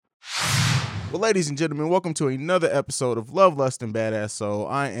Well, ladies and gentlemen, welcome to another episode of Love, Lust, and Badass Soul.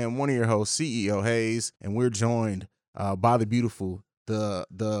 I am one of your hosts, CEO Hayes, and we're joined by the beautiful, the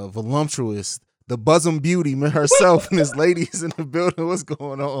voluptuous, the bosom beauty herself, and this lady's in the building. What's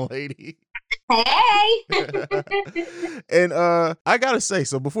going on, lady? Hey. And I gotta say,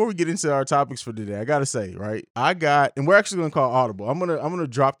 so before we get into our topics for today, I gotta say, right? And we're actually gonna call Audible. I'm gonna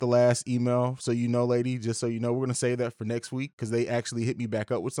drop the last email, so you know, lady, just so you know, we're gonna save that for next week because they actually hit me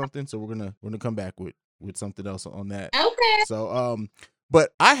back up with something. So we're gonna come back with something else on that. Okay. So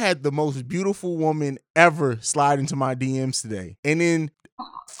but I had the most beautiful woman ever slide into my DMs today, and then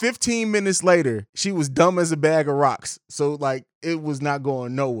 15 minutes later, she was dumb as a bag of rocks. So like, it was not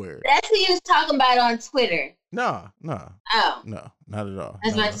going nowhere. That's who you was talking about on Twitter. No. Oh. No, not at all. I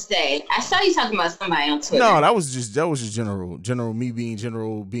was about to say, I saw you talking about somebody on Twitter. No, that was just general me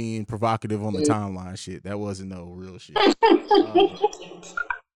being provocative on the timeline shit. That wasn't no real shit.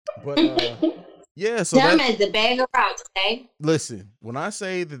 Yeah, so dumb as a bag of rocks, eh? Listen, when I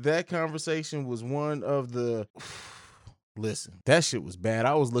say that conversation was one of the listen, that shit was bad.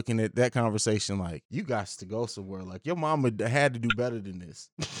 I was looking at that conversation like, you got to go somewhere. Like, your mama had to do better than this.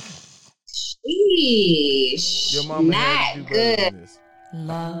 Sheesh. Your mama had to do better than this.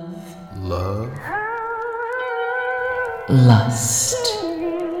 Love. Lust.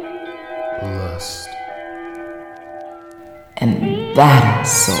 And that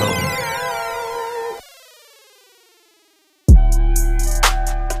soul.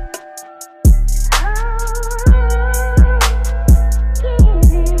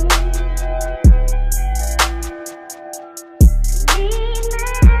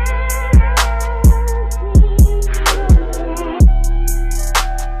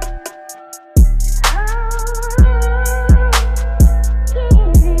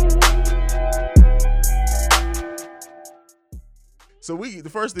 So the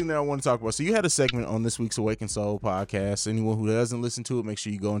first thing that I want to talk about, so you had a segment on this week's Awakened Soul podcast. Anyone who doesn't listen to it, make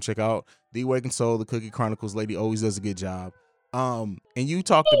sure you go and check out The Awakened Soul, the Cookie Chronicles. Lady always does a good job. And you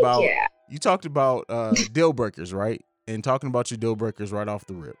talked about deal breakers, right? And talking about your deal breakers right off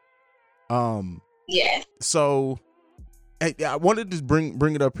the rip. Yes. So I wanted to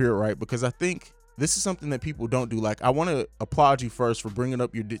bring it up here, right? Because I think this is something that people don't do. Like, I want to applaud you first for bringing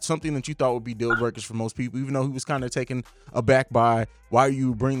up something that you thought would be deal breakers for most people, even though he was kind of taken aback by why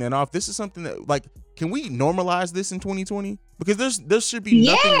you bring that off. This is something that, like, can we normalize this in 2020? Because there should be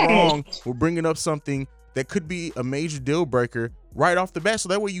nothing wrong with bringing up something that could be a major deal breaker right off the bat, so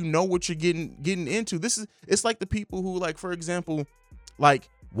that way you know what you're getting into. It's like the people who, like, for example, like,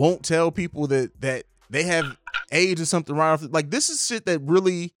 won't tell people that they have AIDS or something right off. Like, this is shit that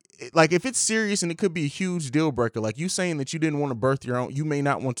really, like, if it's serious and it could be a huge deal breaker, like you saying that you didn't want to birth your own, you may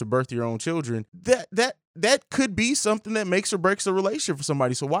not want to birth your own children, that could be something that makes or breaks a relationship for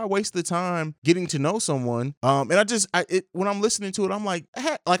somebody. So why waste the time getting to know someone? And when I'm listening to it, I'm like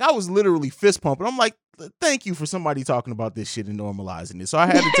I was literally fist pumping. I'm like, thank you for somebody talking about this shit and normalizing it. So I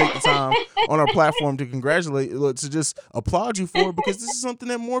had to take the time on our platform to just applaud you for it, because this is something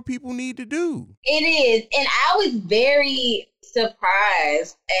that more people need to do. It is. And I was very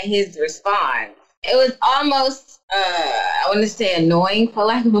surprised at his response. It was almost, I want to say annoying, for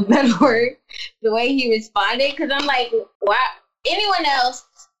lack of a better word, the way he responded. Because I'm like, why? Anyone else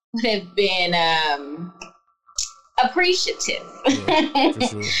would have been appreciative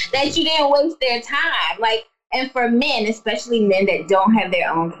that you didn't waste their time. Like, and for men, especially men that don't have their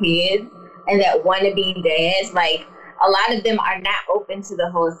own kids and that want to be dads, like, a lot of them are not open to the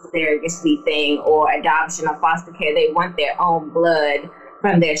whole surrogacy thing or adoption or foster care. They want their own blood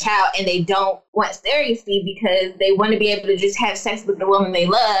from their child, and they don't want surrogacy because they want to be able to just have sex with the woman they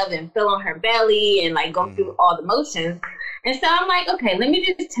love and fill on her belly and, like, go through all the motions. And so I'm like, okay, let me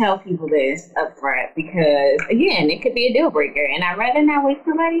just tell people this up front, because, again, it could be a deal breaker, and I'd rather not waste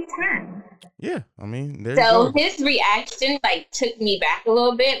somebody's time. Yeah, I mean, so his reaction, like, took me back a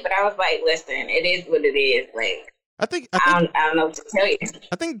little bit, but I was like, listen, it is what it is. Like, I don't know what to tell you.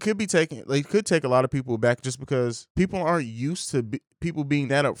 I think it could take a lot of people back, just because people aren't used to people being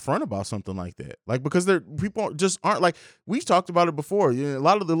that upfront about something like that. Like, because people just aren't, like, we've talked about it before. You know, a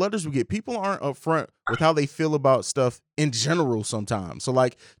lot of the letters we get, people aren't upfront with how they feel about stuff in general sometimes. So,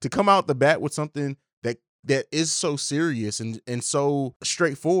 like, to come out the bat with something that is so serious and so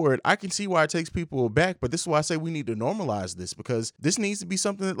straightforward, I can see why it takes people aback. But this is why I say we need to normalize this, because this needs to be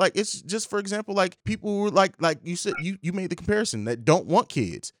something that, like, it's just, for example, like, people who are like you said, you made the comparison, that don't want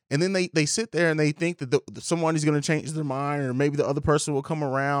kids, and then they sit there and they think that someone is going to change their mind, or maybe the other person will come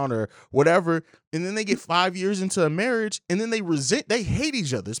around or whatever, and then they get 5 years into a marriage and then they hate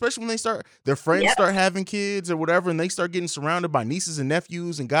each other, especially when their friends start having kids or whatever, and they start getting surrounded by nieces and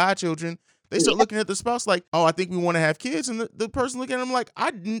nephews and godchildren. They start looking at the spouse like, oh, I think we want to have kids. And the person looking at them like,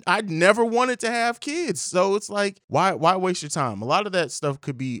 I never wanted to have kids. So it's like, why waste your time? A lot of that stuff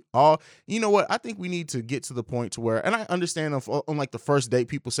could be all, you know what? I think we need to get to the point to where, and I understand on like the first date,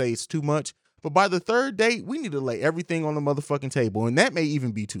 people say it's too much. But by the third date, we need to lay everything on the motherfucking table. And that may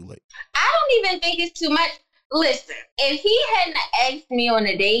even be too late. I don't even think it's too much. Listen, if he hadn't asked me on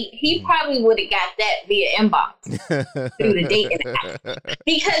a date, he probably would have got that via inbox through the dating app.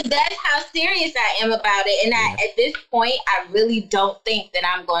 Because that's how serious I am about it. And at this point, I really don't think that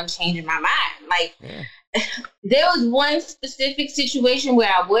I'm going to change my mind. Like, there was one specific situation where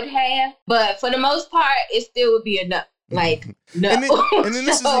I would have, but for the most part, it still would be enough. Like, no. And then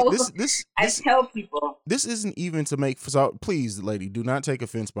this I tell people, this isn't even to make, so please, lady, do not take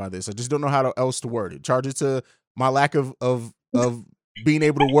offense by this. I just don't know how else to word it. Charge it to my lack of being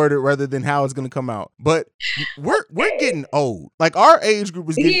able to word it rather than how it's going to come out. But we're getting old. Like, our age group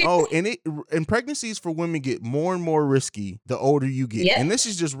is getting old, and pregnancies for women get more and more risky the older you get. And this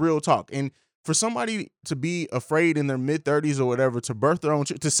is just real talk. And for somebody to be afraid in their mid-30s or whatever to birth their own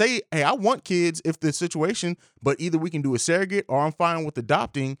to say, hey, I want kids if the situation, but either we can do a surrogate or I'm fine with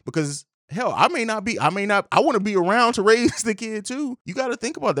adopting, because hell, I want to be around to raise the kid too. You got to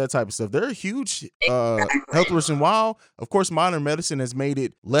think about that type of stuff. There are huge health risks. And while, of course, modern medicine has made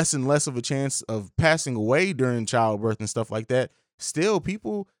it less and less of a chance of passing away during childbirth and stuff like that, still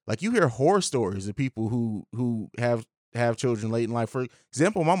people, like, you hear horror stories of people who have children late in life. For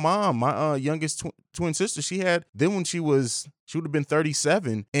example, my mom, my youngest twin sister, she had them when she would have been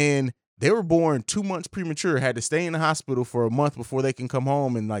 37, and they were born 2 months premature, had to stay in the hospital for a month before they can come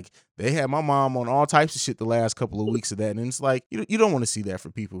home. And like, they had my mom on all types of shit the last couple of weeks of that. And it's like, you don't want to see that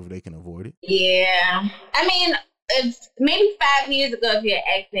for people if they can avoid it. Yeah. I mean, if maybe 5 years ago, if you had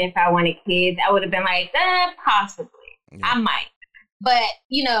asked me if I wanted kids, I would have been like, possibly. Yeah. I might. But,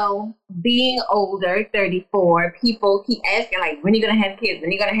 being older, 34, people keep asking, like, when are you going to have kids? When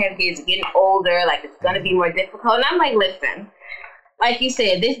are you going to have kids? Getting older, like, it's going to be more difficult. And I'm like, listen, like you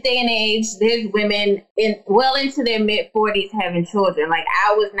said, this day and age, there's women well into their mid-40s having children. Like,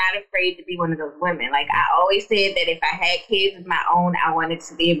 I was not afraid to be one of those women. Like, I always said that if I had kids of my own, I wanted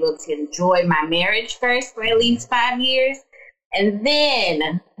to be able to enjoy my marriage first for at least 5 years. And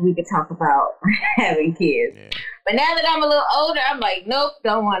then we could talk about having kids. Yeah. But now that I'm a little older, I'm like, nope,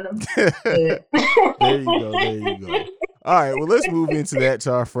 don't want them. There you go. All right, well, let's move into that,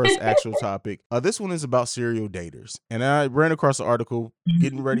 to our first actual topic. This one is about serial daters. And I ran across an article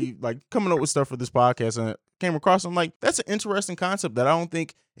getting ready, like coming up with stuff for this podcast, and I came across, I'm like, that's an interesting concept that I don't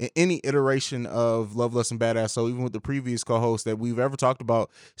think in any iteration of Love, Lust, and Badass, so even with the previous co-host, that we've ever talked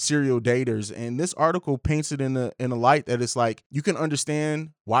about serial daters. And this article paints it in a light that it's like, you can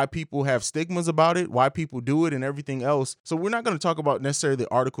understand why people have stigmas about it, why people do it, and everything else. So we're not going to talk about necessarily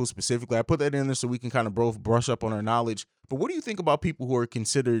the article specifically. I put that in there so we can kind of both brush up on our knowledge. But what do you think about people who are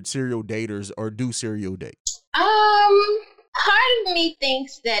considered serial daters or do serial dates? Part of me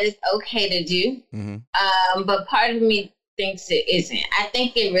thinks that it's okay to do, but part of me thinks it isn't. I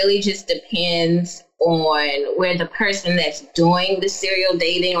think it really just depends on where the person that's doing the serial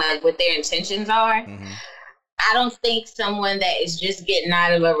dating, like what their intentions are. I don't think someone that is just getting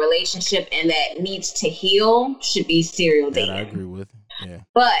out of a relationship and that needs to heal should be serial dating. That I agree with. Yeah.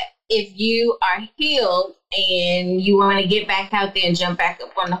 But if you are healed and you want to get back out there and jump back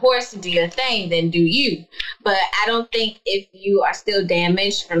up on the horse and do your thing, then do you. But I don't think if you are still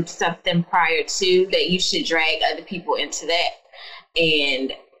damaged from something prior to that, you should drag other people into that.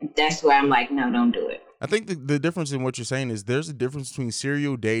 And that's where I'm like, no, don't do it. I think the difference in what you're saying is there's a difference between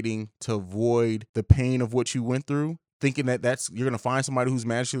serial dating to avoid the pain of what you went through, thinking that you're going to find somebody who's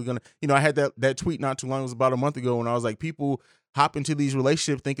magically going to, I had that tweet not too long, it was about a month ago, and I was like, people hop into these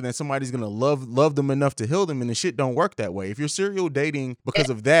relationships thinking that somebody's going to love them enough to heal them, and the shit don't work that way. If you're serial dating because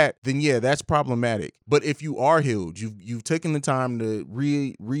of that, then yeah, that's problematic. But if you are healed, you've taken the time to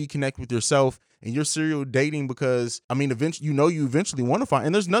reconnect with yourself, and you're serial dating because, eventually, you eventually want to find,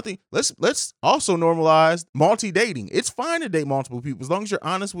 and there's nothing, let's also normalize multi-dating. It's fine to date multiple people as long as you're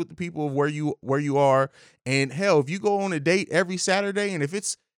honest with the people of where you are. And hell, if you go on a date every Saturday, and if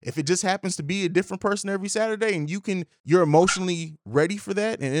it just happens to be a different person every Saturday, and you're emotionally ready for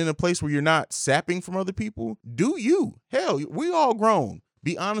that and in a place where you're not sapping from other people, do you. Hell, we all grown.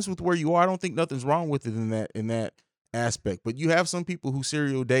 Be honest with where you are. I don't think nothing's wrong with it in that aspect. But you have some people who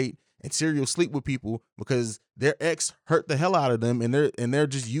serial date and serial sleep with people because their ex hurt the hell out of them, and they're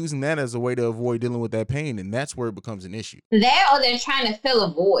just using that as a way to avoid dealing with that pain, and that's where it becomes an issue. That, or they're trying to fill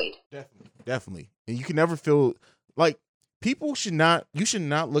a void. Definitely. And you can never feel like, you should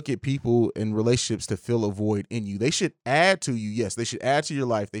not look at people in relationships to fill a void in you. They should add to you. Yes, they should add to your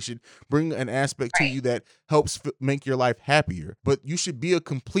life. They should bring an aspect to you that helps make your life happier. But you should be a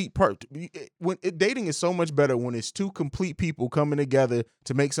complete part. Dating is so much better when it's two complete people coming together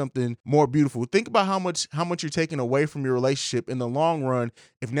to make something more beautiful. Think about how much you're taking away from your relationship in the long run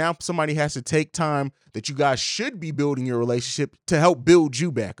if now somebody has to take time that you guys should be building your relationship to help build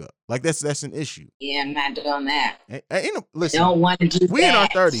you back up. Like that's an issue. Yeah, I'm not doing that. Listen, don't want to do we that. in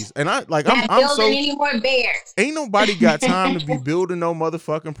our 30s, and I'm building so any more bears. Ain't nobody got time to be building no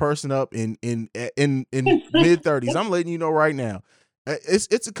motherfucking person up in mid 30s. I'm letting you know right now.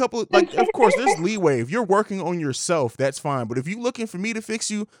 It's a couple like, of course there's leeway. If you're working on yourself, that's fine. But if you looking for me to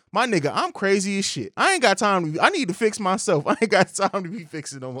fix you, my nigga, I'm crazy as shit. I ain't got time I need to fix myself. I ain't got time to be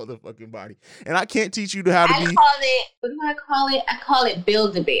fixing no motherfucking body. And I can't teach you how to be. I call it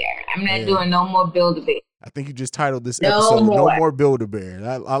Build-A-Bear. I'm not doing no more Build-A-Bear. I think you just titled this episode "No More Build-A-Bear."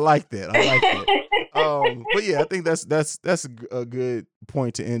 I like that. But yeah, I think that's a good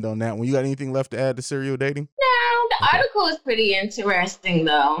point to end on that one. You got anything left to add to serial dating? No, the article is pretty interesting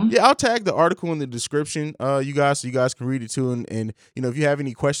though. Yeah, I'll tag the article in the description, you guys, so you guys can read it too. And you know, if you have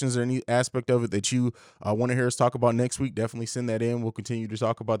any questions or any aspect of it that you want to hear us talk about next week, definitely send that in. We'll continue to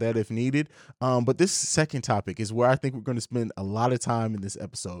talk about that if needed. But this second topic is where I think we're going to spend a lot of time in this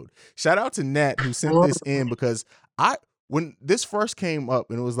episode. Shout out to Nat who sent this in, because when this first came up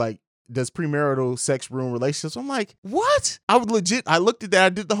and it was like, does premarital sex ruin relationships? I'm like, what? I looked at that. I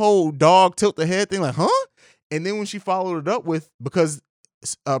did the whole dog tilt the head thing, like, huh? And then when she followed it up with, because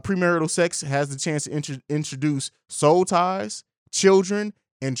premarital sex has the chance to introduce soul ties, children,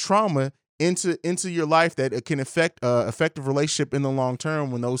 and trauma into your life that it can affect effective relationship in the long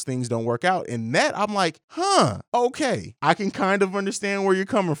term when those things don't work out. And that, I'm like, okay, I can kind of understand where you're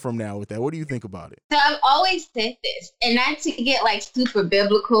coming from now with that. What do you think about it? So I've always said this, and not to get like super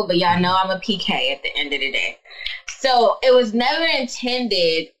biblical, but y'all know I'm a PK at the end of the day. So it was never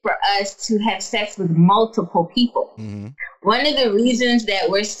intended for us to have sex with multiple people. Mm-hmm. One of the reasons that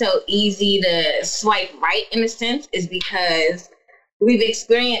we're so easy to swipe right, in a sense, is because we've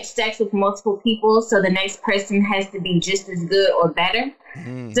experienced sex with multiple people, so the next person has to be just as good or better.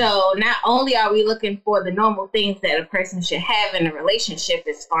 Mm. So not only are we looking for the normal things that a person should have in a relationship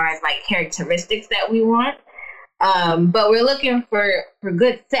as far as like characteristics that we want, but we're looking for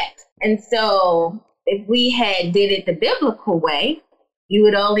good sex. And so if we had did it the biblical way, you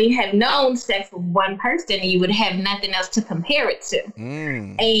would only have known sex with one person and you would have nothing else to compare it to.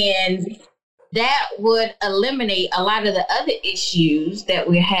 Mm. And that would eliminate a lot of the other issues that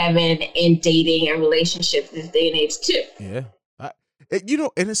we're having in dating and relationships this day and age too. Yeah.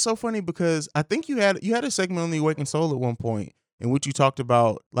 And it's so funny because I think you had a segment on the Awakened Soul at one point in which you talked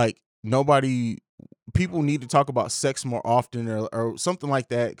about like people need to talk about sex more often or something like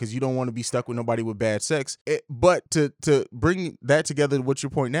that, because you don't want to be stuck with nobody with bad sex. But to bring that together to what your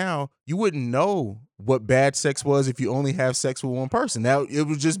point now, you wouldn't know what bad sex was if you only have sex with one person. Now it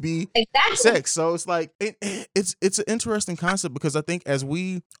would just be sex. So it's like it's an interesting concept, because I think as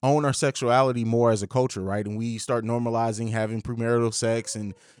we own our sexuality more as a culture, right, and we start normalizing having premarital sex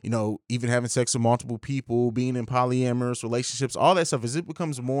and, you know, even having sex with multiple people, being in polyamorous relationships, all that stuff, as it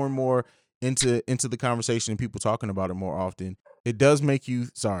becomes more and more into the conversation and people talking about it more often, it does make you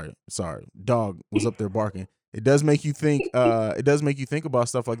sorry, dog was up there barking. It does make you think about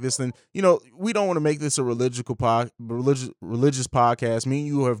stuff like this. And, you know, we don't want to make this a religious podcast. Me and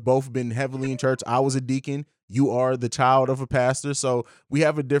you have both been heavily in church. I was a deacon. You are the child of a pastor. So we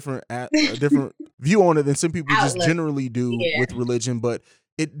have a different view on it than some people just generally do with religion. But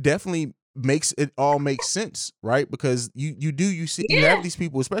it definitely makes it all make sense, right? Because you have these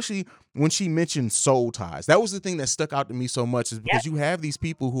people, especially when she mentioned soul ties. That was the thing that stuck out to me so much, is because you have these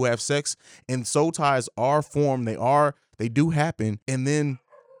people who have sex and soul ties are formed. They do happen. And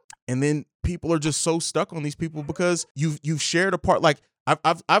then people are just so stuck on these people because you've shared a part. Like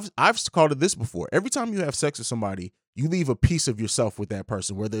I've called it this before. Every time you have sex with somebody, you leave a piece of yourself with that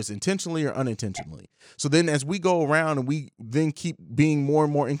person, whether it's intentionally or unintentionally. So then as we go around and we then keep being more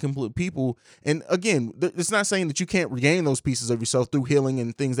and more incomplete people, and again, it's not saying that you can't regain those pieces of yourself through healing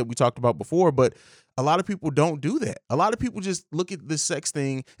and things that we talked about before, but a lot of people don't do that. A lot of people just look at this sex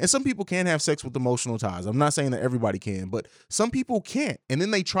thing, and some people can have sex with emotional ties. I'm not saying that everybody can, but some people can't. And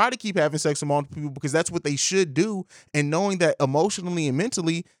then they try to keep having sex with multiple people because that's what they should do, and knowing that emotionally and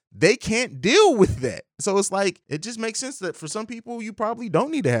mentally, they can't deal with that. So it's like, it just makes sense that for some people, you probably don't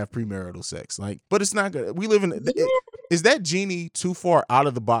need to have premarital sex. Like, but it's not good. We live in, is that genie too far out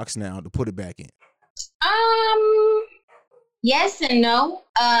of the box now to put it back in? Yes and no.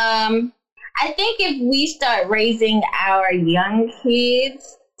 I think if we start raising our young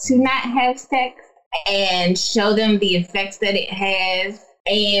kids to not have sex and show them the effects that it has,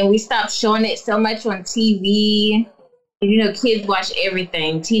 and we stop showing it so much on TV, kids watch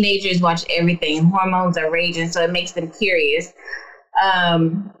everything, teenagers watch everything, hormones are raging, so it makes them curious.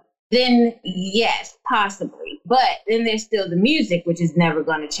 Then yes, possibly. But then there's still the music, which is never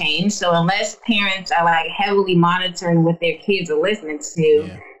going to change. So unless parents are like heavily monitoring what their kids are listening to,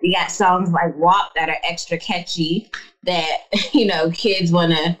 you got songs like WAP that are extra catchy that, kids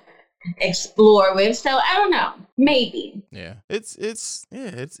want to explore with. So I don't know, maybe. Yeah, it's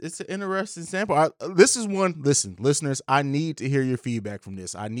an interesting sample. This is one. Listen, listeners, I need to hear your feedback from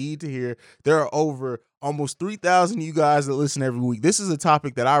this. I need to hear. There are over almost 3,000 of you guys that listen every week. This is a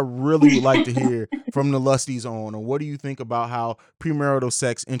topic that I really would like to hear from the Lusties on. And what do you think about how premarital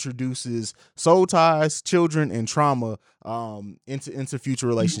sex introduces soul ties, children, and trauma into future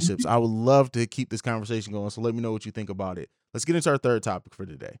relationships? I would love to keep this conversation going. So let me know what you think about it. Let's get into our third topic for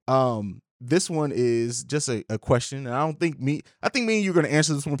today. This one is just a question, and I think me and you're going to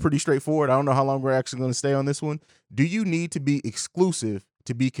answer this one pretty straightforward. I don't know how long we're actually going to stay on this one. Do you need to be exclusive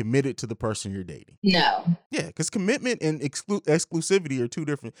to be committed to the person you're dating? No. Yeah, because commitment and exclusivity are two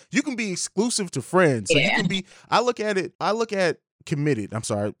different. You can be exclusive to friends. So you can be. I look at committed.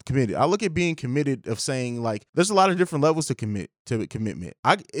 I look at being committed of saying like there's a lot of different levels to commitment.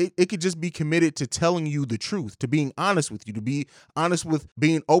 It could just be committed to telling you the truth, to being honest with you, to be honest with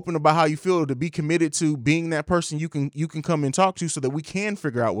being open about how you feel, to be committed to being that person you can come and talk to so that we can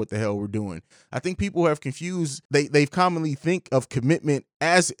figure out what the hell we're doing. I think people have confused, they've commonly think of commitment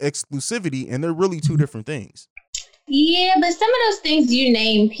as exclusivity, and they're really two different things. Yeah, but some of those things you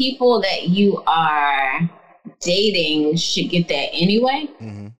name, people that you are dating should get that anyway.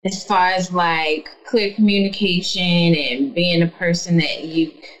 Mm-hmm. As far as like clear communication and being a person that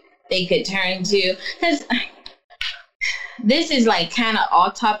they could turn to, because this is like kind of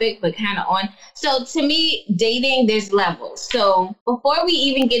off topic but kind of on. So to me, dating, there's levels. So before we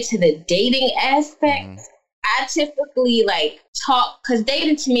even get to the dating aspect, I typically like talk, because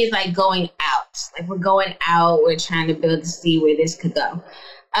dating to me is like going out. Like we're going out, we're trying to build to see where this could go.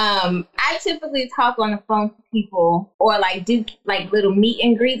 I typically talk on the phone to people or like do like little meet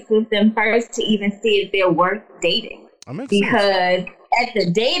and greets with them first to even see if they're worth dating. Because at the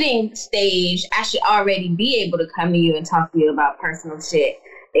dating stage, I should already be able to come to you and talk to you about personal shit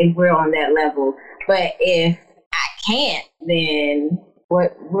if we're on that level. But if I can't, then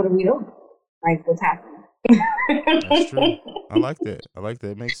what are we doing? Like, what's happening? That's true. I like that.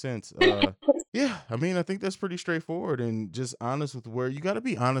 It makes sense. Yeah, I mean, I think that's pretty straightforward and just honest with where you got to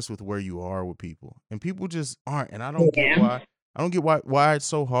be honest with where you are with people, and people just aren't. And I don't get why. I don't get why it's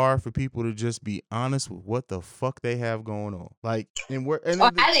so hard for people to just be honest with what the fuck they have going on, like, and where and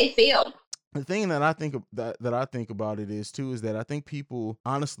or how they feel. The thing that I think that I think about it is that I think people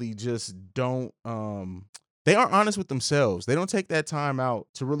honestly just don't. They aren't honest with themselves. They don't take that time out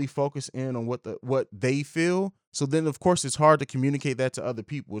to really focus in on what they feel. So then, of course, it's hard to communicate that to other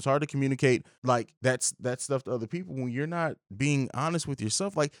people. It's hard to communicate like that stuff to other people when you're not being honest with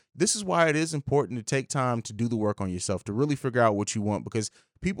yourself. Like, this is why it is important to take time to do the work on yourself, to really figure out what you want, because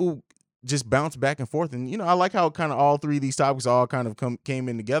people just bounce back and forth. And, I like how kind of all three of these topics all kind of came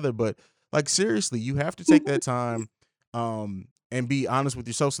in together. But like, seriously, you have to take that time and be honest with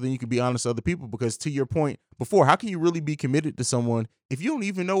yourself so then you can be honest to other people. Because to your point before, how can you really be committed to someone if you don't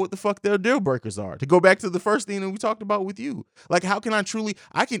even know what the fuck their deal breakers are? To go back to the first thing that we talked about with you, like, how can I truly,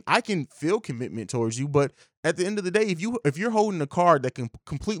 I can feel commitment towards you, but at the end of the day, if you're holding a card that can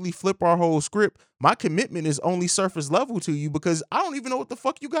completely flip our whole script, my commitment is only surface level to you because I don't even know what the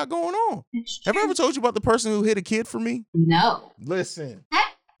fuck you got going on. Have I ever told you about the person who hit a kid for me? No. Listen,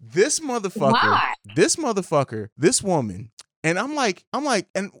 this woman. And I'm like,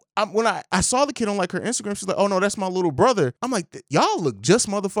 when I saw the kid on like her Instagram, she's like, oh no, that's my little brother. I'm like, y'all look just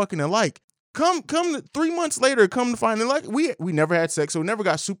motherfucking alike. Come 3 months later, come to find it, like we never had sex, so it never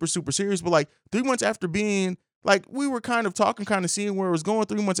got super, super serious. But like 3 months after being like, we were kind of talking, kind of seeing where it was going.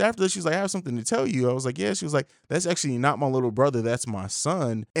 3 months after that, she was like, I have something to tell you. I was like, yeah. She was like, that's actually not my little brother. That's my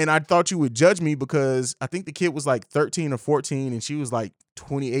son. And I thought you would judge me because I think the kid was like 13 or 14 and she was like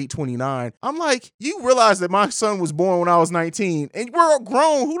 28, 29. I'm like, you realize that my son was born when I was 19 and we're all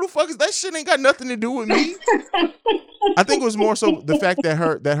grown. Who the fuck is that? Shit ain't got nothing to do with me. I think it was more so the fact that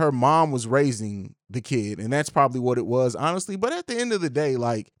her mom was raising the kid, and that's probably what it was, honestly. But at the end of the day,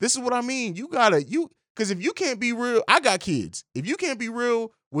 like, this is what I mean. Because if you can't be real, I got kids. If you can't be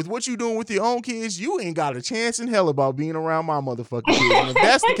real with what you doing with your own kids, you ain't got a chance in hell about being around my motherfucking kids. And if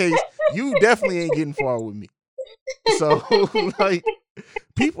that's the case, you definitely ain't getting far with me. So, like,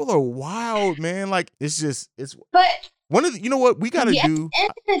 People are wild, man. Like it's But one of the, you know what we gotta yeah, do.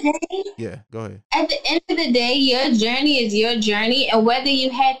 at the end of the day, Yeah, go ahead. at the end of the day, your journey is your journey, and whether you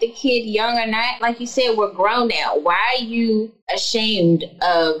had the kid young or not, like you said, we're grown now. Why are you ashamed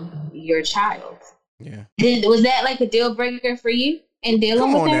of your child? Yeah. Was that like a deal breaker for you in dealing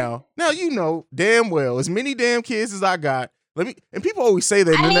Come with on that? now. Now you know damn well as many damn kids as I got. And people always say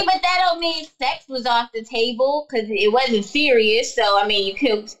that. I mean, but that don't mean sex was off the table because it wasn't serious. So I mean, you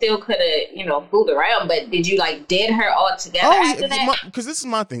could have fooled around. But did you like dead her altogether after that? Because this is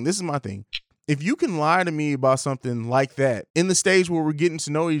my thing. If you can lie to me about something like that in the stage where we're getting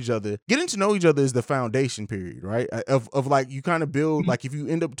to know each other is the foundation period, right? Of like you kind of build, like if you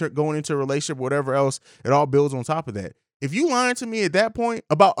end up going into a relationship, whatever else, it all builds on top of that. If you lying to me at that point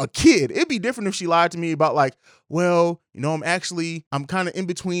about a kid, it'd be different if she lied to me about like, well, I'm kind of in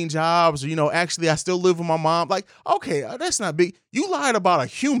between jobs, or, actually I still live with my mom. Like, okay, that's not big. You lied about a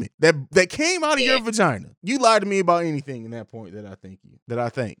human that came out of your vagina. You lied to me about anything in that point that I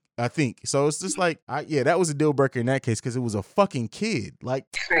think. So it's just like, that was a deal breaker in that case because it was a fucking kid. Like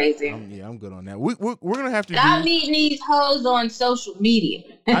crazy. I'm good on that. We're gonna have to. Stop meeting these hoes on social media.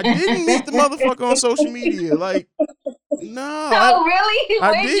 I didn't meet the motherfucker on social media. Like, no. Oh, really?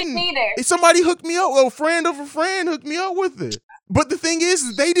 I did you meet her? Somebody hooked me up. Well, a friend of a friend hooked me up with it. But the thing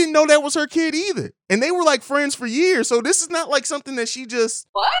is they didn't know that was her kid either. And they were like friends for years. So this is not like something that she just.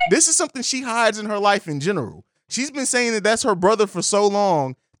 What? This is something she hides in her life in general. She's been saying that that's her brother for so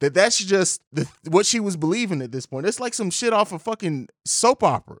long that's just what she was believing at this point. It's like some shit off a fucking soap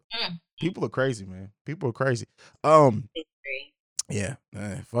opera. People are crazy, man. People are crazy. Yeah,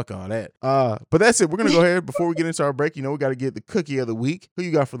 fuck all that. But that's it. We're gonna go ahead before we get into our break. We got to get the cookie of the week. Who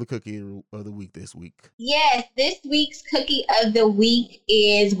you got for the cookie of the week this week? Yes, this week's cookie of the week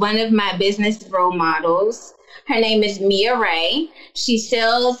is one of my business role models. Her name is Mia Ray. She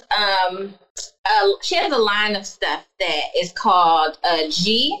sells she has a line of stuff that is called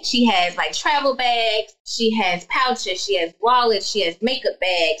G. She has like travel bags. She has pouches. She has wallets. She has makeup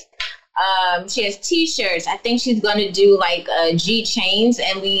bags. She has t-shirts. I think she's going to do like G chains,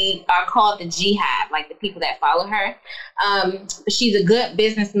 and we are called the G Hive, like the people that follow her. She's a good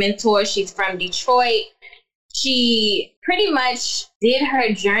business mentor. She's from Detroit. She pretty much did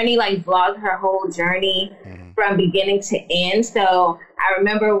her journey, like vlogged her whole journey from beginning to end. So I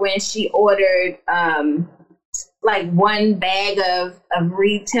remember when she ordered like one bag of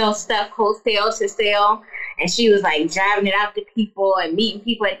retail stuff, wholesale to sell. And she was like driving it out to people and meeting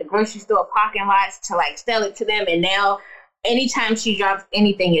people at the grocery store parking lots to like sell it to them. And now anytime she drops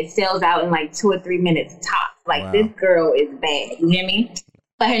anything, it sells out in like 2 or 3 minutes tops. Like, wow. This girl is bad. You hear me?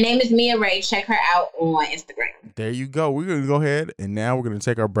 But her name is Mia Ray. Check her out on Instagram. There you go. We're going to go ahead and now we're going to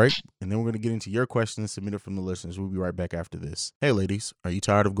take our break, and then we're going to get into your questions submitted from the listeners. We'll be right back after this. Hey, ladies, are you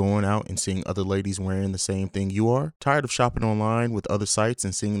tired of going out and seeing other ladies wearing the same thing you are? Tired of shopping online with other sites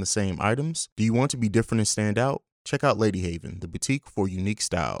and seeing the same items? Do you want to be different and stand out? Check out Lady Haven, the boutique for unique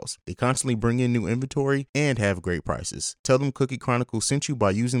styles. They constantly bring in new inventory and have great prices. Tell them Cookie Chronicles sent you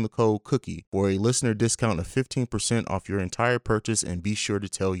by using the code COOKIE for a listener discount of 15% off your entire purchase, and be sure to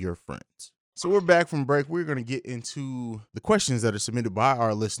tell your friends. So we're back from break. We're going to get into the questions that are submitted by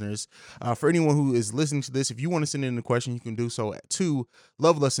our listeners. For anyone who is listening to this, if you want to send in a question, you can do so to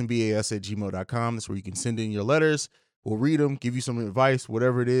lovelessonbas@gmail.com. That's where you can send in your letters. We'll read them, give you some advice,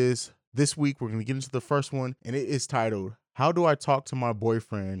 whatever it is. This week, we're going to get into the first one, and it is titled, How Do I Talk to My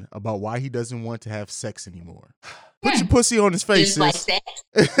Boyfriend About Why He Doesn't Want to Have Sex Anymore? Put your pussy on his face, sis. Like that.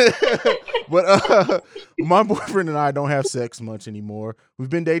 But my boyfriend and I don't have sex much anymore. We've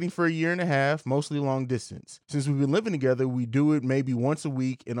been dating for 1.5 years, mostly long distance. Since we've been living together, we do it maybe once a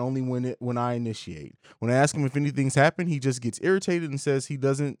week, and only when I initiate. When I ask him if anything's happened, he just gets irritated and says he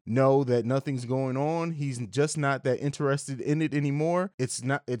doesn't know that nothing's going on. He's just not that interested in it anymore. It's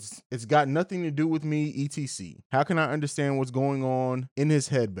got nothing to do with me, etc. How can I understand what's going on in his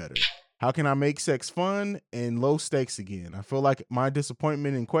head better? How can I make sex fun and low stakes again? I feel like my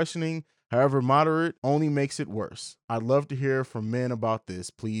disappointment and questioning, however moderate, only makes it worse. I'd love to hear from men about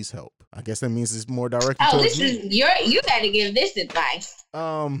this. Please help. I guess that means it's more directed towards me. You got to give this advice.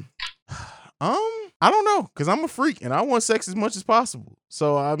 I don't know, because I'm a freak and I want sex as much as possible.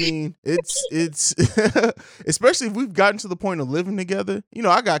 So, I mean, it's especially if we've gotten to the point of living together.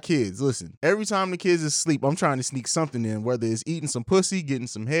 I got kids. Listen, every time the kids is asleep, I'm trying to sneak something in, whether it's eating some pussy, getting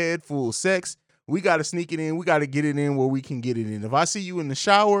some head, full sex. We got to sneak it in. We got to get it in where we can get it in. If I see you in the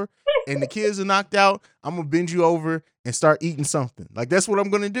shower and the kids are knocked out, I'm going to bend you over and start eating something. Like, that's what I'm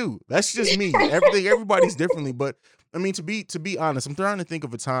going to do. That's just me. Everybody's differently, but I mean, to be honest, I'm trying to think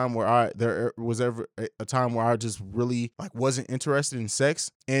of a time where there was ever a time where I just really like wasn't interested in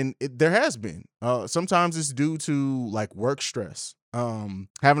sex, and there has been. Sometimes it's due to like work stress,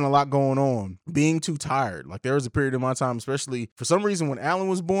 having a lot going on, being too tired. Like there was a period of my time, especially for some reason when Alan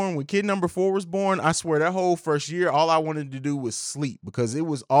was born, when kid number 4 was born, I swear that whole first year, all I wanted to do was sleep because it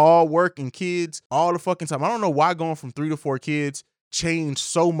was all work and kids all the fucking time. I don't know why going from 3 to 4 kids changed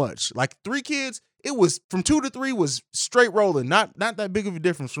so much. Like 3 kids, it was from 2 to 3 was straight rolling, not that big of a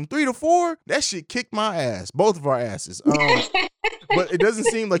difference. From 3 to 4, that shit kicked my ass, both of our asses. But it doesn't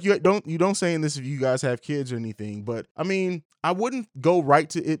seem like you don't saying this if you guys have kids or anything. But I mean, I wouldn't go right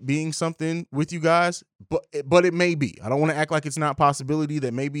to it being something with you guys, but it may be. I don't want to act like it's not a possibility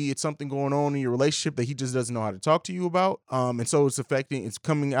that maybe it's something going on in your relationship that he just doesn't know how to talk to you about. And so it's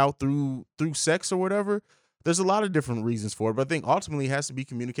coming out through sex or whatever. There's a lot of different reasons for it, but I think ultimately it has to be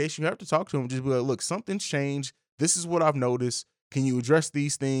communication. You have to talk to him, just be like, look, something's changed. This is what I've noticed. Can you address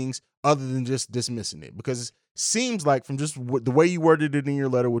these things other than just dismissing it? Because it seems like from just the way you worded it in your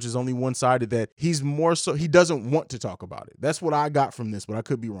letter, which is only one-sided, that he's more so, he doesn't want to talk about it. That's what I got from this, but I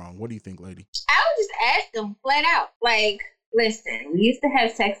could be wrong. What do you think, lady? I would just ask him flat out, like, listen, we used to have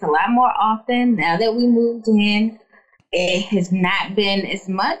sex a lot more often. Now that we moved in, it has not been as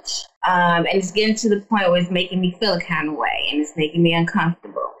much. And it's getting to the point where it's making me feel a kind of way and it's making me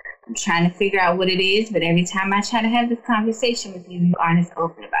uncomfortable. I'm trying to figure out what it is, but every time I try to have this conversation with you, you aren't as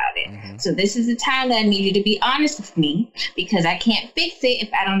open about it. Mm-hmm. So this is the time that I need you to be honest with me because I can't fix it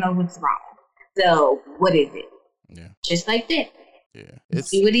if I don't know what's wrong. So what is it? Yeah. Just like that. Yeah.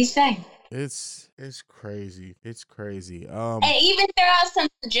 See what he's saying. It's crazy. It's crazy. And even throw out some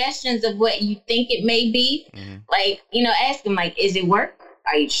suggestions of what you think it may be. Mm-hmm. Like, ask him, like, is it work?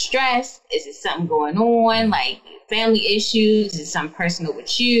 Are you stressed? Is it something going on? Like family issues? Is it something personal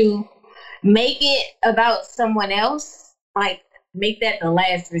with you? Make it about someone else. Like, make that the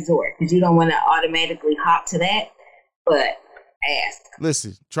last resort because you don't want to automatically hop to that. But ask.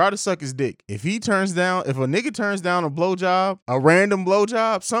 Listen, try to suck his dick. If a nigga turns down a blowjob, a random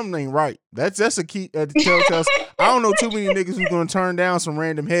blowjob, something ain't right. That's a key telltale. I don't know too many niggas who's gonna turn down some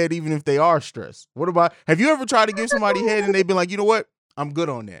random head even if they are stressed. What about, have you ever tried to give somebody head and they've been like, you know what? I'm good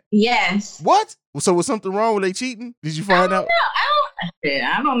on that. Yes. What? So was something wrong? Were they cheating? Did you find out?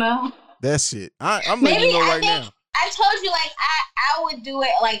 I don't know. That shit. I'm letting you know right now. I told you, like, I would do it,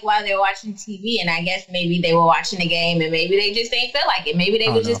 like, while they're watching TV, and I guess maybe they were watching the game, and maybe they just ain't feel like it. Maybe they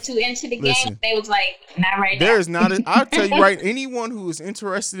were just too into the game. They was like, not right now. There is not I'll tell you right, anyone who is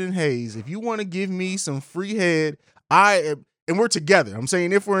interested in Hayes, if you want to give me some free head, and we're together. I'm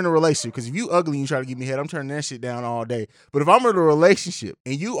saying if we're in a relationship, because if you ugly and you try to give me head, I'm turning that shit down all day. But if I'm in a relationship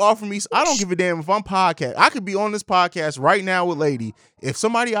and you offer me, I don't give a damn if I'm podcast. I could be on this podcast right now with lady. If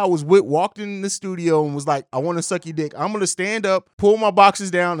somebody I was with walked in the studio and was like, I want to suck your dick, I'm going to stand up, pull my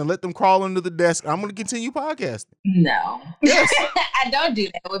boxes down and let them crawl under the desk. I'm going to continue podcasting. No. Yes. I don't do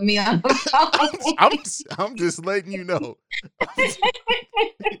that with me on the phone. I'm just letting you know.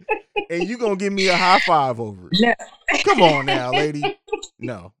 And you going to give me a high five over it. No. Come on now, lady.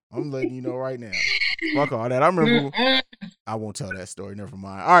 No, I'm letting you know right now. Fuck all that. I remember. I won't tell that story. Never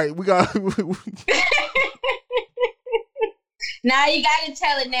mind. All right, we got. Now you got to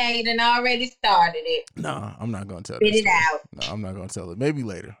tell it now. You done already started it. No, I'm not going to tell it. Spit it out. No, I'm not going to tell it. Maybe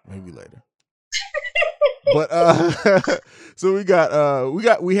later. But so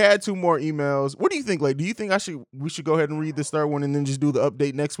we had 2 more emails. What do you think, like? Do you think we should go ahead and read this third one and then just do the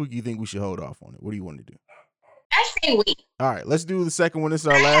update next week? You think we should hold off on it? What do you want to do? I say wait. All right, let's do the second one. This is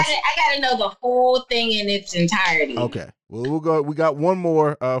our last. I gotta know the whole thing in its entirety. Okay. Well, we'll go. We got one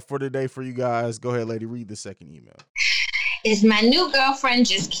more for today for you guys. Go ahead, lady. Read the second email. Is my new girlfriend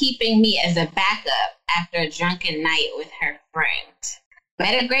just keeping me as a backup after a drunken night with her friend?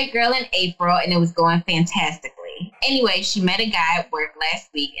 Met a great girl in April and it was going fantastically. Anyway, she met a guy at work last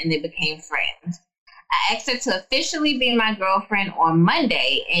week and they became friends. I asked her to officially be my girlfriend on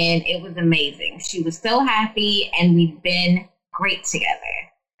Monday and it was amazing. She was so happy and we've been great together.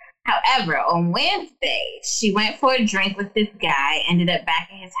 However, on Wednesday, she went for a drink with this guy, ended up back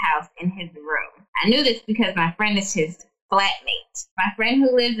at his house in his room. I knew this because my friend is his flatmate. My friend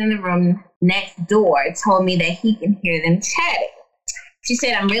who lives in the room next door told me that he can hear them chatting. She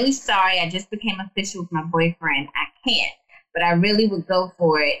said, I'm really sorry. I just became official with my boyfriend. I can't, but I really would go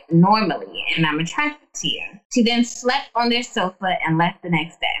for it normally, and I'm attracted to you. She then slept on their sofa and left the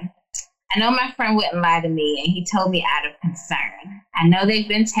next day. I know my friend wouldn't lie to me, and he told me out of concern. I know they've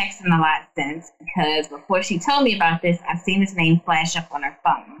been texting a lot since, because before she told me about this, I've seen his name flash up on her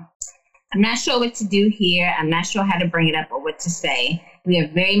phone. I'm not sure what to do here. I'm not sure how to bring it up or what to say. We are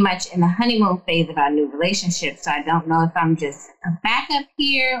very much in the honeymoon phase of our new relationship, so I don't know if I'm just a backup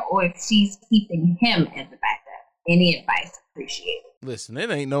here or if she's keeping him as a backup. Any advice? Appreciate it. Listen, it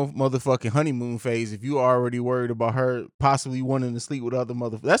ain't no motherfucking honeymoon phase if you already worried about her possibly wanting to sleep with other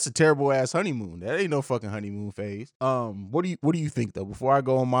motherfuckers. That's a terrible ass honeymoon. That ain't no fucking honeymoon phase. What do you think though? Before I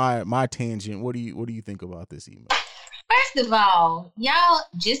go on my tangent, what do you think about this email? First of all, y'all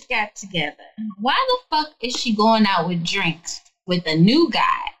just got together. Why the fuck is she going out with drinks with a new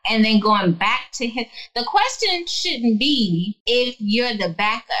guy and then going back to him? The question shouldn't be if you're the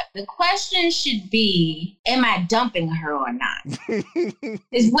backup. The question should be, am I dumping her or not?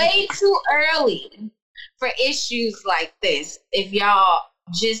 It's way too early for issues like this if y'all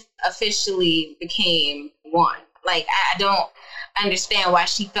just officially became one. Like, I don't understand why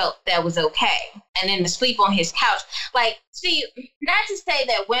she felt that was okay. And then to sleep on his couch. Like, see, not to say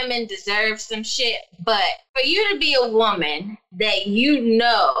that women deserve some shit, but for you to be a woman that you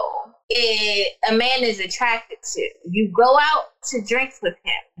know a man is attracted to, you go out to drinks with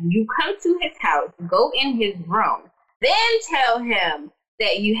him, you come to his house, go in his room, then tell him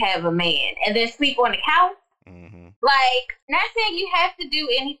that you have a man, and then sleep on the couch. Mm-hmm. Like, not saying you have to do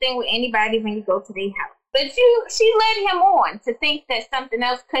anything with anybody when you go to their house. But she led him on to think that something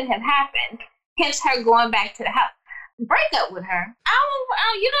else could have happened, hence her going back to the house. Break up with her.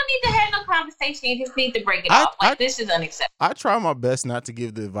 You don't need to have no conversation. You just need to break it off. This is unacceptable. I try my best not to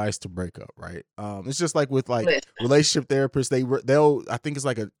give the advice to break up, right? It's just like with relationship therapists. They'll I think it's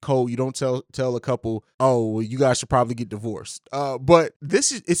like a code. You don't tell a couple, oh, well, you guys should probably get divorced. But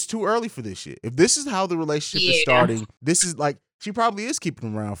it's too early for this shit. If this is how the relationship is starting, this is like, she probably is keeping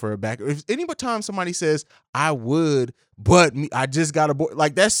him around for her back. If any time somebody says, I would, but I just got a boy,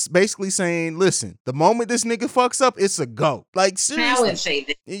 like that's basically saying, listen, the moment this nigga fucks up, it's a go. Like seriously, I wouldn't say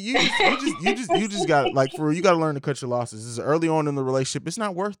that. You just got like you got to learn to cut your losses. This is early on in the relationship. It's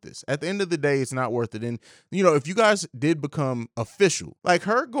not worth this. At the end of the day, it's not worth it. And if you guys did become official, like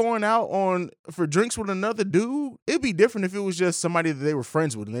her going out for drinks with another dude, it'd be different if it was just somebody that they were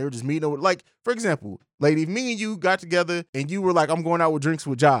friends with and they were just meeting with. Like for example, lady, if me and you got together and you were like, I'm going out with drinks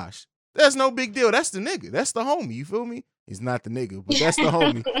with Josh. That's no big deal. That's the nigga. That's the homie. You feel me? He's not the nigga, but that's the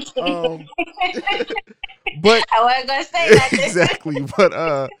homie. But I wasn't gonna say that. Exactly.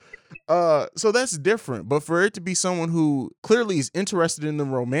 But so that's different. But for it to be someone who clearly is interested in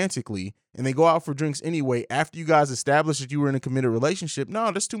them romantically and they go out for drinks anyway after you guys establish that you were in a committed relationship,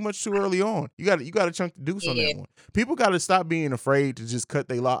 no, that's too early on. You got a chunk to deuce on that one. People got to stop being afraid to just cut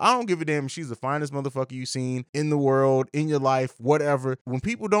their law. I don't give a damn if she's the finest motherfucker you've seen in the world, in your life, whatever. When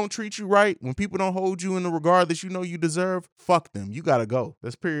people don't treat you right, when people don't hold you in the regard that you know you deserve, fuck them. You got to go.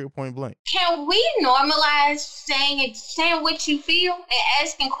 That's period, point blank. Can we normalize saying what you feel and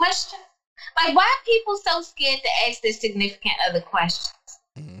asking questions? Like, why are people so scared to ask their significant other questions?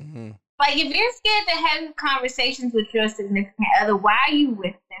 Mm-hmm. Like, if you're scared to have conversations with your significant other, why are you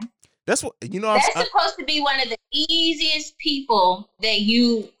with them? That's what That's supposed to be one of the easiest people that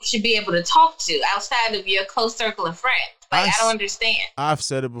you should be able to talk to outside of your close circle of friends. Like, I don't understand. I've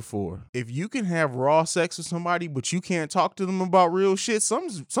said it before. If you can have raw sex with somebody, but you can't talk to them about real shit,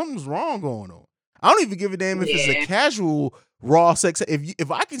 something's wrong going on. I don't even give a damn if it's a casual raw sex. If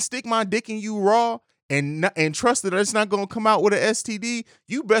I can stick my dick in you raw and trust that it's not going to come out with an STD,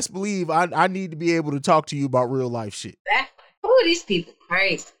 you best believe I need to be able to talk to you about real life shit. Who are these people?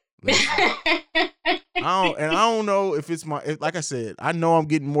 Crazy. I don't know if it's like I said, I know I'm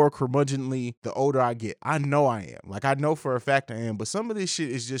getting more curmudgeonly the older I get. I know I am. Like I know for a fact I am, but some of this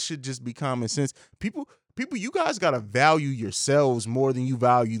shit should just be common sense. People, you guys gotta value yourselves more than you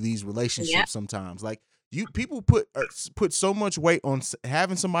value these relationships sometimes. Like people put so much weight on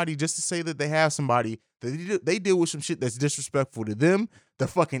having somebody just to say that they have somebody that they deal with some shit that's disrespectful to them, their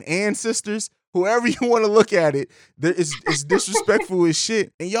fucking ancestors, whoever you want to look at it. It's disrespectful as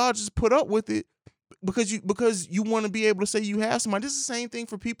shit, and y'all just put up with it because you want to be able to say you have somebody. This is the same thing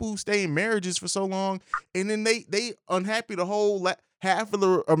for people who stay in marriages for so long, and then they unhappy the whole half of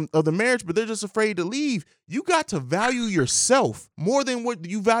the marriage, but they're just afraid to leave. You got to value yourself more than what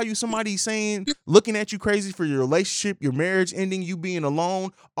you value somebody saying, looking at you crazy for your relationship, your marriage ending, you being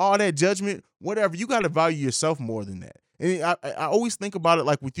alone, all that judgment, whatever. You got to value yourself more than that. And I always think about it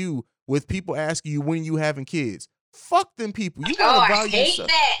like with people asking you when you having kids. Fuck them people. You gotta value yourself.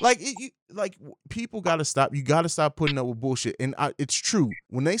 That. Like people gotta stop. You gotta stop putting up with bullshit. And it's true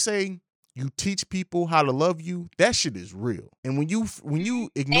when they say you teach people how to love you, that shit is real. And when you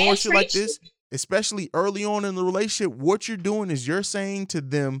ignore shit like this, especially early on in the relationship, what you're doing is you're saying to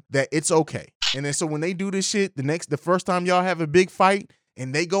them that it's okay. And then so when they do this shit, the first time y'all have a big fight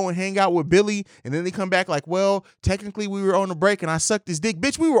and they go and hang out with Billy, and then they come back like, well, technically we were on a break and I sucked his dick.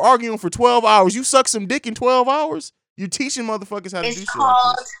 Bitch, we were arguing for 12 hours. You suck some dick in 12 hours? You're teaching motherfuckers how to do shit. It's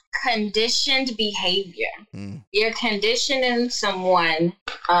called conditioned behavior. You're conditioning someone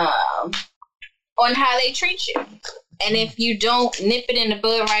on how they treat you. And if you don't nip it in the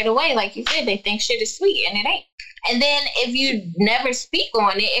bud right away, like you said, they think shit is sweet, and it ain't. And then if you never speak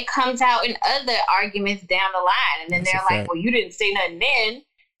on it, it comes out in other arguments down the line. And then they're like, well, you didn't say nothing then.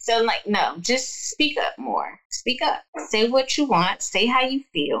 So I'm like, no, just speak up more. Speak up. Say what you want. Say how you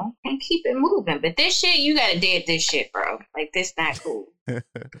feel. And keep it moving. But this shit, you gotta dead this shit, bro. Like, this not cool.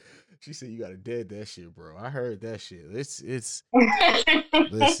 She said you gotta dead that shit, bro. I heard that shit. It's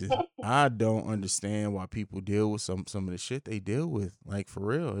listen, I don't understand why people deal with some of the shit they deal with. Like, for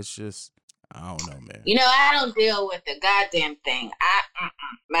real. It's just, I don't know, man. You know, I don't deal with the goddamn thing.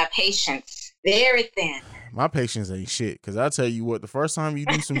 My patience, very thin. My patience ain't shit. Cause I'll tell you what, the first time you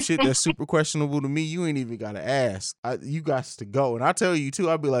do some shit that's super questionable to me, you ain't even gotta ask. You got to go. And I tell you too,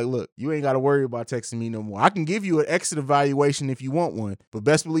 I'll be like, look, you ain't gotta worry about texting me no more. I can give you an exit evaluation if you want one, but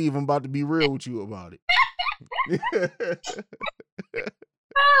best believe I'm about to be real with you about it.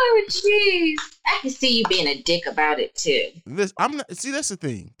 Oh, jeez. I can see you being a dick about it too. I'm not. See, that's the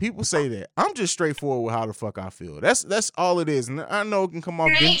thing. People say that. I'm just straightforward with how the fuck I feel. That's all it is. And I know it can come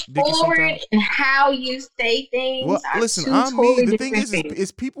off dicky sometimes. And how you say things. Well, listen, I'm me. The thing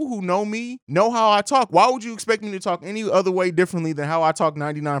is people who know me know how I talk. Why would you expect me to talk any other way differently than how I talk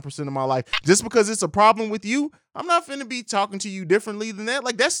 99% of my life? Just because it's a problem with you, I'm not finna be talking to you differently than that.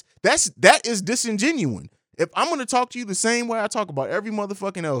 Like that is disingenuous. If I'm going to talk to you the same way I talk about every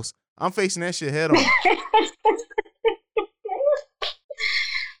motherfucking else, I'm facing that shit head on.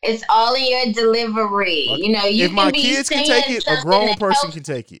 It's all in your delivery. You know, you if my kids can take it, a grown person can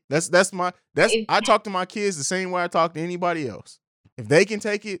take it. I talk to my kids the same way I talk to anybody else. If they can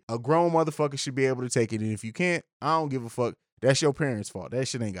take it, a grown motherfucker should be able to take it. And if you can't, I don't give a fuck. That's your parents' fault. That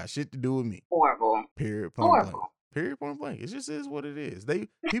shit ain't got shit to do with me. Horrible. Period. Horrible. Period, point blank. It just is what it is.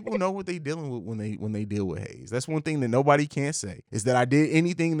 People know what they dealing with when they deal with Hayes. That's one thing that nobody can say is that I did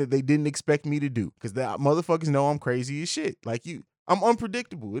anything that they didn't expect me to do. Because the motherfuckers know I'm crazy as shit. Like you, I'm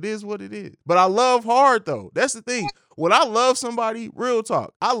unpredictable. It is what it is. But I love hard though. That's the thing. When I love somebody, real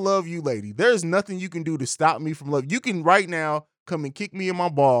talk, I love you, lady. There's nothing you can do to stop me from love. You can right now come and kick me in my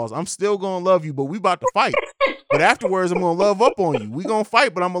balls. I'm still gonna love you, but we about to fight. But afterwards, I'm gonna love up on you. We gonna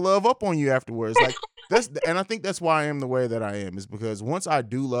fight, but I'm gonna love up on you afterwards. Like. And I think that's why I am the way that I am, is because once I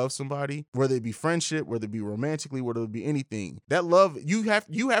do love somebody, whether it be friendship, whether it be romantically, whether it be anything, that love, you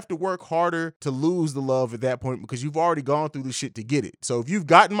have to work harder to lose the love at that point because you've already gone through the shit to get it. So if you've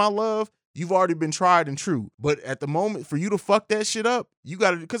gotten my love, you've already been tried and true. But at the moment, for you to fuck that shit up, you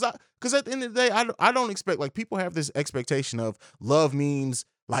gotta, because at the end of the day, I don't expect, like, people have this expectation of love means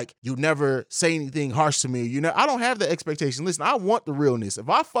like you never say anything harsh to me. You know, I don't have the expectation. Listen, I want the realness. If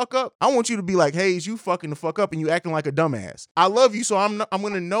I fuck up, I want you to be like, hey, is you fucking the fuck up and you acting like a dumbass. I love you, so I'm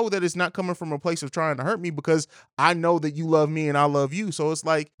gonna know that it's not coming from a place of trying to hurt me because I know that you love me and I love you. So it's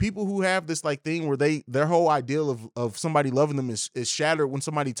like people who have this like thing where their whole ideal of somebody loving them is shattered when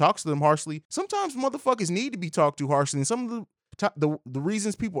somebody talks to them harshly. Sometimes motherfuckers need to be talked to harshly, and some of the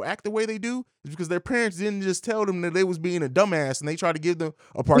reasons people act the way they do is because their parents didn't just tell them that they was being a dumbass and they tried to give them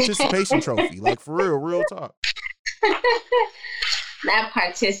a participation trophy. Like, for real talk. That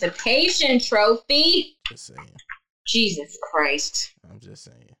participation trophy. Just saying. Jesus Christ. I'm just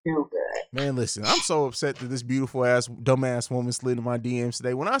saying. No good. Man, listen, I'm so upset that this beautiful ass, dumbass woman slid in my DMs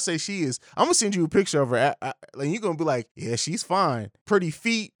today. When I say she is, I'm going to send you a picture of her. And you're going to be like, yeah, she's fine. Pretty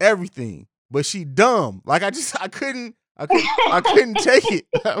feet, everything. But she dumb. Like, I couldn't take it.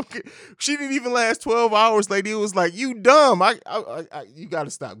 She didn't even last 12 hours, lady. It was like, you dumb. You got to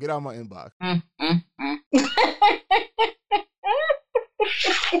stop. Get out of my inbox.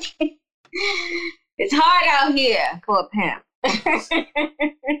 It's hard out here for a pimp.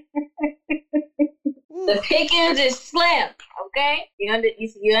 The pickings is slim, okay?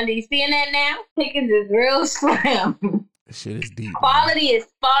 You seeing that now? Pickings is real slim. Shit is deep. Quality is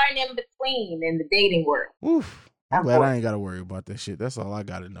far and in between in the dating world. Oof. I'm glad I ain't got to worry about that shit. That's all I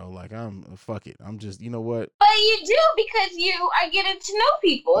got to know. Like, fuck it. I'm just, you know what? But you do, because you are getting to know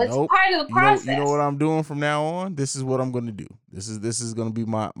people. It's part of the process. You know what I'm doing from now on? This is what I'm going to do. This is going to be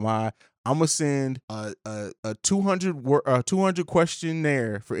my I'm going to send a 200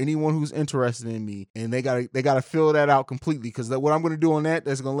 questionnaire for anyone who's interested in me. And they got to fill that out completely. Because what I'm going to do on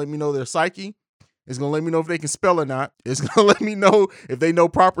that's going to let me know their psyche. It's going to let me know if they can spell or not. It's going to let me know if they know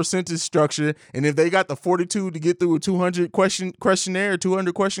proper sentence structure. And if they got the fortitude to get through a 200 question questionnaire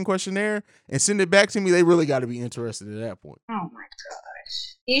and send it back to me, they really got to be interested at that point. Oh, my gosh.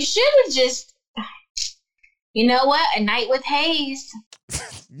 You should have just, you know what? A night with Hayes.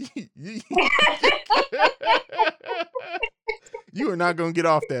 You are not gonna get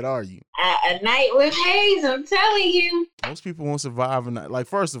off that, are you? A night with Hayes, I'm telling you. Most people won't survive a night. Like,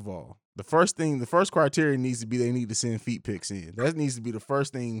 first of all, the first criteria needs to be they need to send feet pics in. That needs to be the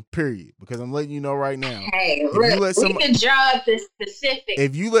first thing, period. Because I'm letting you know right now. Hey, look, we can draw up the specifics.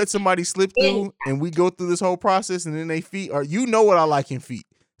 If you let somebody slip through and we go through this whole process and then they feet are, you know what I like in feet.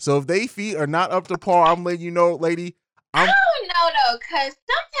 So if they feet are not up to par, I'm letting you know, lady. I don't know though, because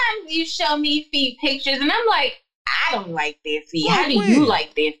sometimes you show me feet pictures and I'm like, I don't like their feet. How do you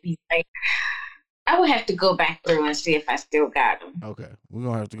like their feet? Like, I would have to go back through and see if I still got them. Okay, we're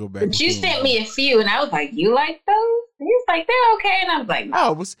gonna have to go back. But you sent me a few, and I was like, "You like those?" And he was like, "They're okay," and I was like, "No."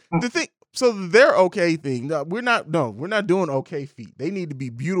 Oh, the thing. So they're okay thing. No, we're not doing okay feet. They need to be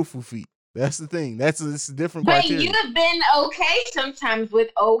beautiful feet. That's the thing. It's a different criteria. But you've been okay sometimes with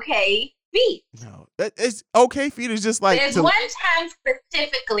okay feet. No, it's okay feet is just like there's one time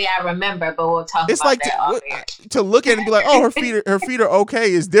specifically I remember, but we'll talk about that off air. To look at it and be like, oh, her feet are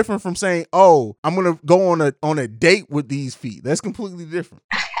okay is different from saying, oh, I'm gonna go on a date with these feet. That's completely different.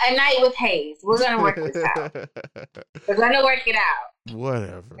 A night with Hayes. We're gonna work this out. We're gonna work it out.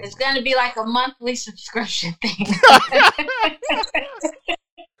 Whatever. It's gonna be like a monthly subscription thing.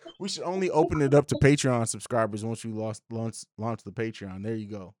 We should only open it up to Patreon subscribers once we launch the Patreon. There you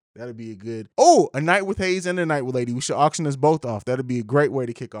go. That'd be a night with Hayes and a night with Lady. We should auction us both off. That'd be a great way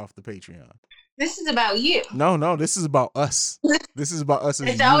to kick off the Patreon. This is about you. No, this is about us. This is about us.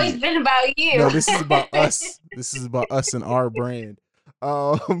 It's always been about you. No, this is about us. This is about us and our brand.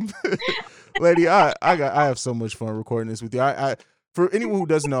 Lady, I have so much fun recording this with you. I for anyone who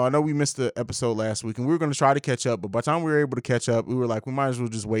doesn't know, I know we missed the episode last week and we were going to try to catch up, but by the time we were able to catch up, we were like, we might as well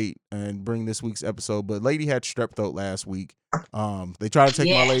just wait and bring this week's episode. But Lady had strep throat last week. They tried to take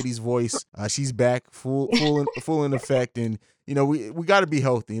my lady's voice. She's back full in effect. And, you know, we got to be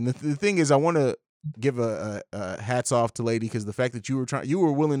healthy. And the thing is, I want to give a hats off to Lady because the fact that you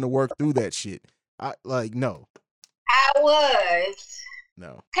were willing to work through that shit. No. I was.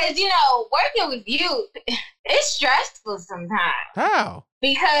 No. Because, working with you, it's stressful sometimes. How?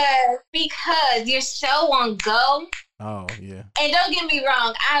 Because you're so on go. Oh, yeah. And don't get me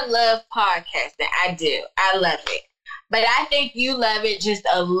wrong, I love podcasting. I do. I love it. But I think you love it just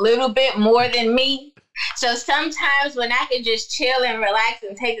a little bit more than me. So sometimes when I can just chill and relax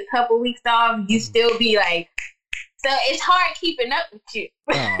and take a couple weeks off, you still be like, so it's hard keeping up with you.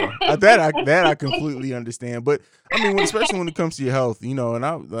 That I completely understand. But I mean, especially when it comes to your health, and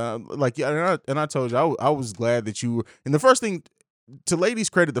I told you I was glad that you were. And the first thing, to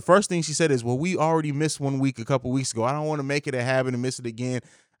Lady's credit, the first thing she said is, "Well, we already missed 1 week a couple weeks ago. I don't want to make it a habit and miss it again."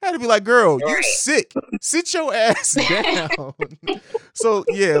 I had to be like, "Girl, you're sick. Sit your ass down." So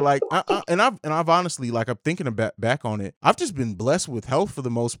yeah, I've honestly, I'm thinking back on it. I've just been blessed with health for the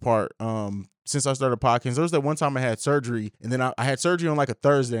most part. Since I started podcasting, there was that one time I had surgery, and then I had surgery on like a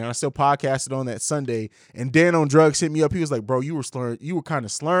Thursday, and I still podcasted on that Sunday. And Dan on Drugs hit me up. He was like, "Bro, you were kind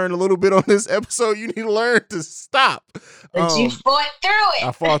of slurring a little bit on this episode. You need to learn to stop." But you fought through it.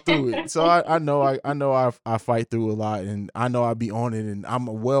 I fought through it, so I know I fight through a lot, and I know I be on it, and I'm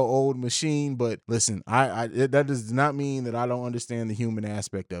a well-oiled machine. But listen, that does not mean that I don't understand the human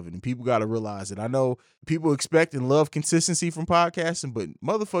aspect of it, and people got to realize it. I know people expect and love consistency from podcasting, but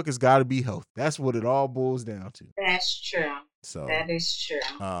motherfuckers got to be healthy. That's what it all boils down to. That's true. So that is true.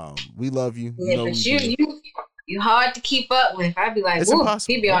 We love you. Yeah, but you hard to keep up with. I'd be like, "Whoa,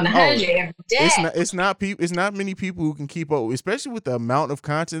 he be on 100 every day." It's not many people who can keep up, especially with the amount of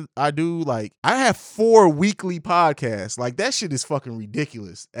content I do. Like, I have 4 weekly podcasts. Like, that shit is fucking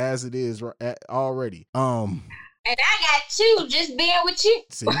ridiculous as it is already. And I got 2 just being with you.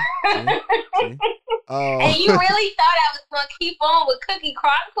 See? And you really thought I was gonna keep on with Cookie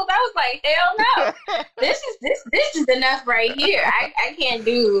Chronicles? I was like, hell no. This is enough right here. I can't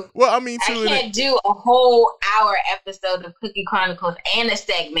do. Well, I mean, I can't do a whole hour episode of Cookie Chronicles and a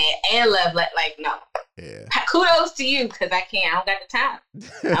segment and Love. Like no. Yeah. Kudos to you because I can't. I don't got the time.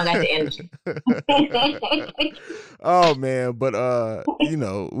 I don't got the energy. Oh man, but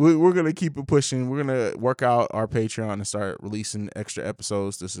we're gonna keep it pushing. We're gonna work out our Patreon and start releasing extra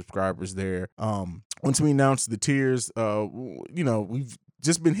episodes to subscribers there. Once we announce the tiers, we've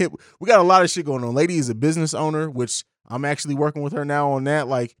just been hit. We got a lot of shit going on. Lady is a business owner, which I'm actually working with her now on that.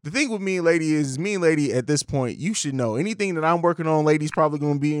 Like, the thing with me and Lady at this point, you should know anything that I'm working on, Lady's probably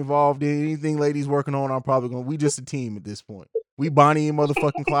going to be involved in. Anything Lady's working on, we just a team at this point. We Bonnie and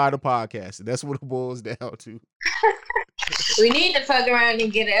motherfucking Clyde the podcast. That's what it boils down to. We need to fuck around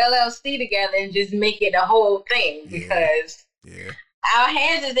and get an LLC together and just make it a whole thing because our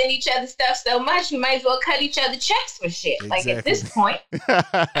hands is in each other's stuff so much, we might as well cut each other checks for shit. Exactly. Like at this point.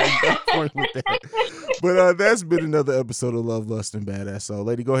 Point with that. But that's been another episode of Love, Lust, and Badass. So,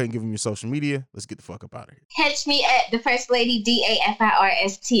 lady, go ahead and give them your social media. Let's get the fuck up out of here. Catch me at the First Lady,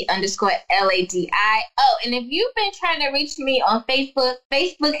 DAFIRST_LADI. Oh, and if you've been trying to reach me on Facebook,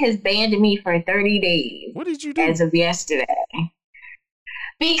 Facebook has banned me for 30 days. What did you do? As of yesterday.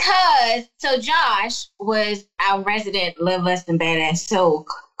 Because, so Josh was our resident Love, Lust, and Badass Soul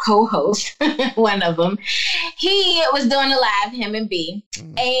co-host, one of them. He was doing a live, him and B.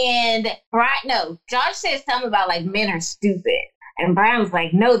 And Josh said something about like men are stupid. And Brian was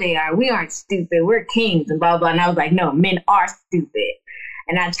like, no, they are. We aren't stupid. We're kings and blah, blah. And I was like, no, men are stupid.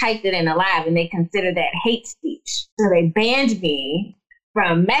 And I typed it in a live and they consider that hate speech. So they banned me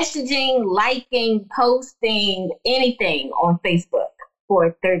from messaging, liking, posting, anything on Facebook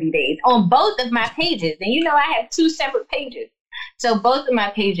for 30 days on both of my pages. And you know, I have 2 separate pages. So both of my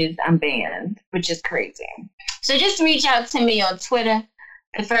pages I'm banned, which is crazy. So just reach out to me on Twitter,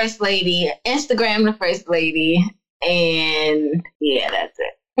 The First Lady, Instagram, The First Lady, and yeah, that's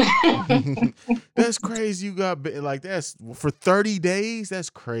it. That's crazy. You got like that's for 30 days. That's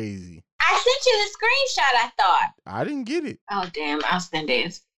crazy. I sent you the screenshot. I thought I didn't get it. Oh damn! I'll send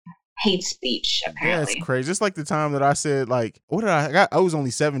it. Hate speech. Apparently, that's crazy. Just like the time that I said, like, what did I got? It was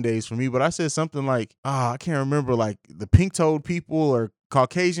only 7 days for me, but I said something like, I can't remember, like the pink-toed people or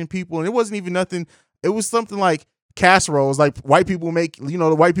Caucasian people, and it wasn't even nothing. It was something like casseroles, like white people make,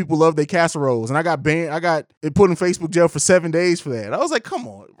 the white people love their casseroles, and I got banned. I got it put in Facebook jail for 7 days for that. I was like, come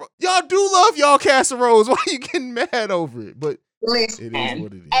on, y'all do love y'all casseroles. Why are you getting mad over it? But listen, it is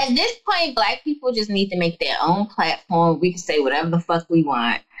what it is. At this point, Black people just need to make their own platform. We can say whatever the fuck we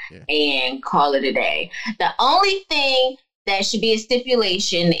want and call it a day. The only thing that should be a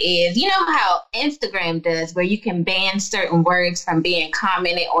stipulation is, you know how Instagram does, where you can ban certain words from being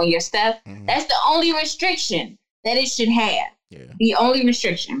commented on your stuff? Mm-hmm. That's the only restriction that it should have. Yeah. The only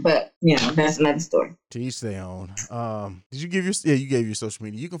restriction, but that's another story. To each their own. Did you give you gave your social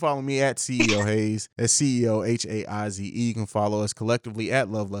media. You can follow me at CEO Hayes. That's CEO HAIZE. You can follow us collectively at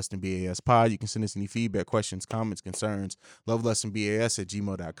Love, Lust, and BAS Pod. You can send us any feedback, questions, comments, concerns,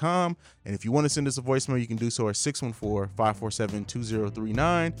 lovelustandbas@gmail.com. And if you want to send us a voicemail, you can do so at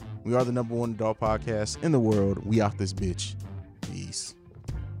 614-547-2039. We are the #1 adult podcast in the world. We out this bitch. Peace.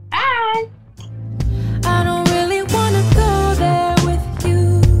 Bye. I don't really wanna go there with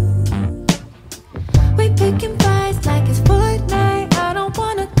you. We picking fights like it's Fortnite. I don't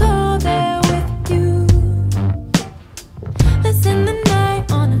wanna go there with you. Let's end the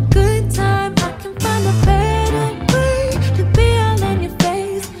night on a good time. I can find a better way to be all in your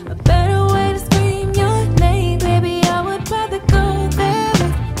face, a better way to scream your name. Baby, I would rather go there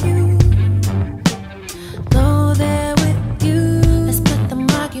with you. Go there with you. Let's put the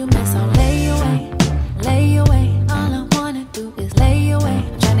arguments on lay away. Lay away, all I wanna do is lay away.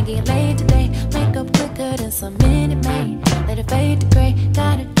 I'm tryna get laid today, make up quicker than some Minute Maid. Let it fade to gray,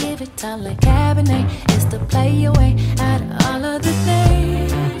 gotta give it time like Cabernet. It's to play away out of all of the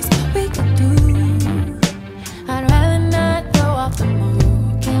things we could do. I'd rather not go off the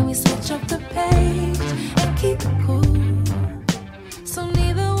moon. Can we switch up the page and keep it cool? So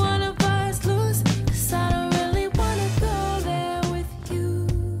neither one of us lose, 'cause I don't really wanna go there with you.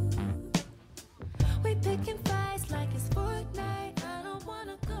 We picking fights.